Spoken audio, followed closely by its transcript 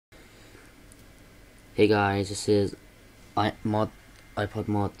Hey guys, this is iPod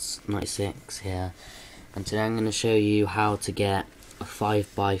Mods 96 here, and today I'm going to show you how to get a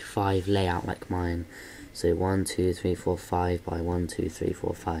 5x5 layout like mine. So 1, 2, 3, 4, 5 by 1, 2, 3,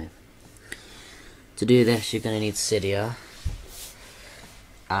 4, 5. To do this, you're going to need Cydia,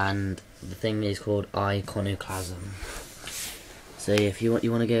 and the thing is called iconoclasm. So if you want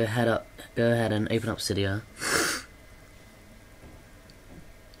to go ahead and open up Cydia.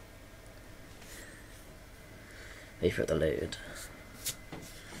 Wait for it to load.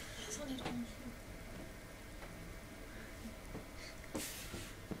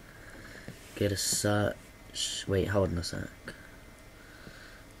 Go to search. Wait, hold on a sec.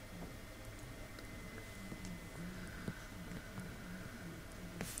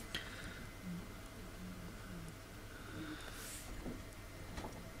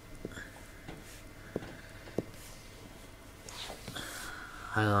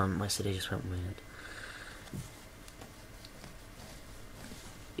 Hang on, my city just went weird.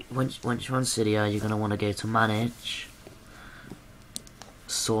 Once you're on Cydia, you're going to want to go to Manage,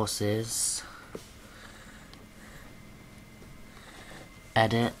 Sources,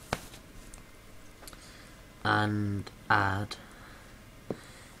 Edit, and Add.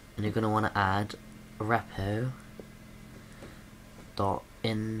 And you're going to want to add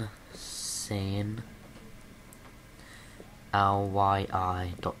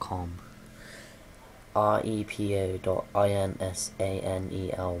repo.insanely.com.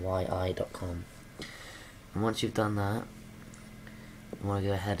 repo.insanely.com. And once you've done that, you want to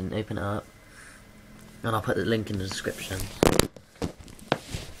go ahead and open it up, and I'll put the link in the description.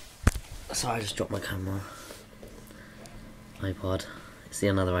 Sorry, I just dropped my camera. iPod. It's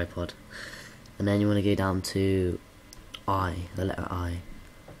another iPod. And then you want to go down to the letter I.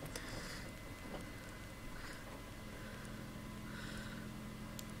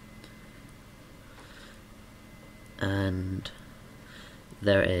 And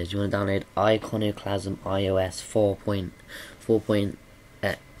there it is. You want to download Iconoclasm iOS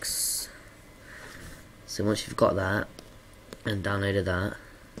 4.4.x. So once you've got that and downloaded that,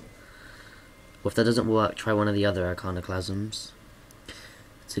 well, if that doesn't work, try one of the other iconoclasms.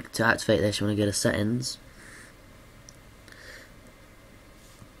 To activate this, you want to go to Settings,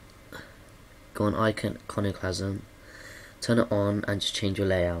 go on Iconoclasm, turn it on, and just change your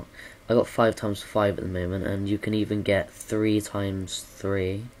layout. I got 5x5 at the moment, and you can even get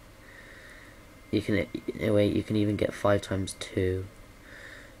 3x3. You can even get 5x2,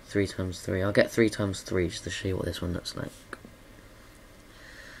 3x3. I'll get 3x3 just to show you what this one looks like.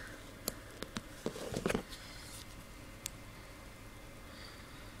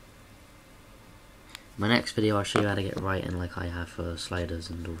 My next video, I'll show you how to get writing like I have for sliders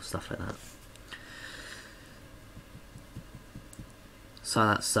and all stuff like that. So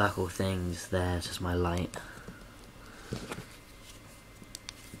that circle thing's there, just my light.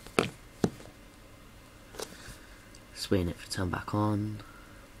 Just waiting for it to turn back on.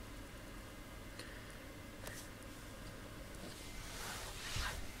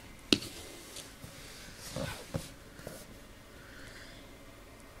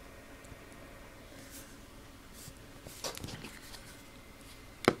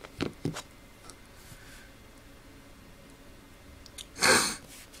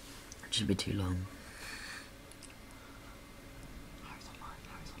 Shouldn't be too long.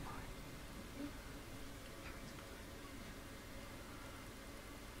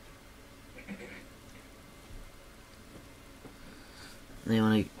 Then you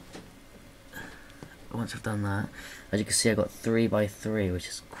want to, once I've done that, as you can see, I got 3x3, which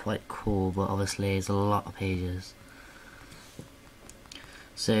is quite cool, but obviously it's a lot of pages.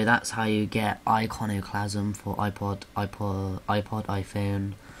 So that's how you get iconoclasm for iPod,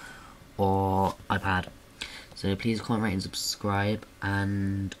 iPhone, or iPad. So please comment, rate, and subscribe,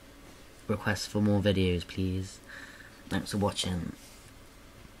 and request for more videos, please. Thanks for watching.